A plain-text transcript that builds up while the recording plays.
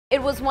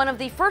It was one of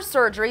the first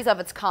surgeries of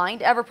its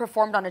kind ever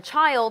performed on a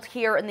child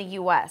here in the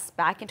U.S.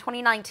 Back in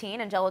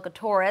 2019, Angelica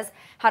Torres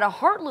had a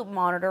heart loop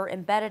monitor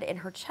embedded in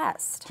her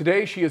chest.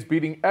 Today, she is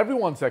beating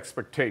everyone's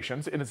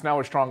expectations and is now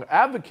a strong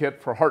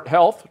advocate for heart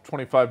health.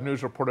 25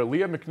 News reporter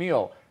Leah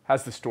McNeil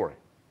has the story.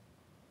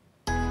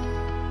 Should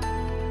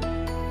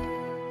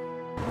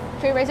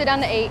we raise it down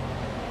to 8?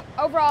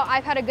 Overall,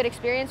 I've had a good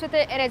experience with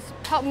it, and it's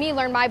helped me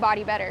learn my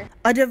body better.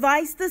 A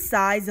device the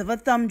size of a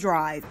thumb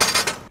drive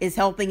is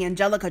helping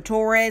Angelica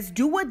Torres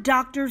do what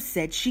doctors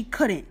said she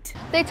couldn't.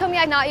 They told me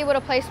I'm not able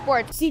to play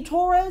sports. See,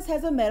 Torres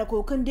has a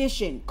medical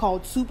condition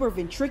called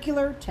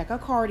supraventricular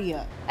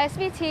tachycardia.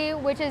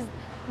 SVT, which is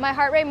my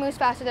heart rate moves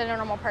faster than a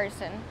normal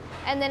person.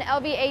 And then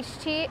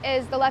LVHT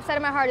is the left side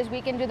of my heart is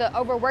weakened due to the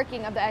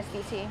overworking of the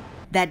SVT.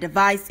 That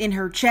device in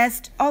her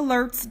chest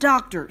alerts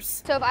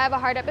doctors. So if I have a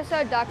heart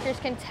episode, doctors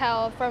can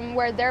tell from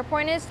where their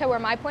point is to where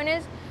my point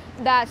is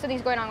that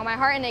something's going on with my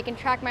heart, and they can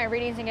track my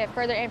readings and get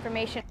further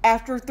information.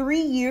 After 3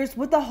 years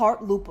with the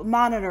heart loop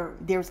monitor,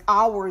 there's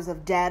hours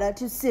of data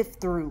to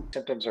sift through.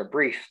 Symptoms are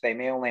brief. They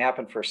may only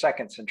happen for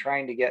seconds, and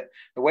trying to get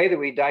the way that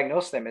we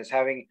diagnose them is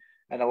having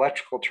an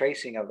electrical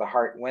tracing of the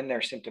heart when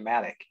they're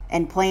symptomatic.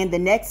 And plan the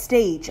next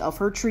stage of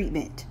her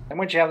treatment. And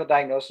once you have the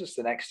diagnosis,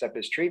 the next step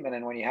is treatment.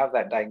 And when you have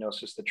that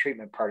diagnosis, the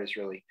treatment part is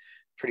really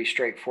pretty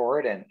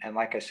straightforward. And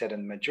like I said,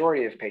 in the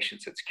majority of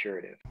patients, it's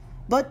curative.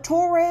 But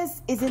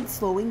Torres isn't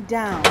slowing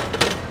down.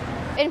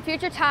 In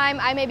future time,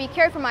 I may be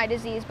cured from my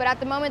disease, but at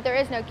the moment there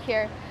is no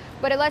cure.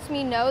 But it lets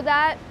me know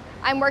that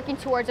I'm working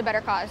towards a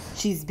better cause.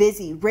 She's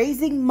busy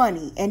raising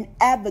money and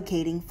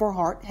advocating for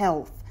heart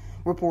health.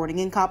 Reporting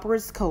in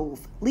Copperas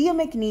Cove, Leah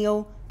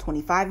McNeil,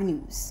 25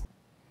 News.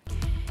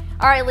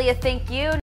 All right, Leah, thank you.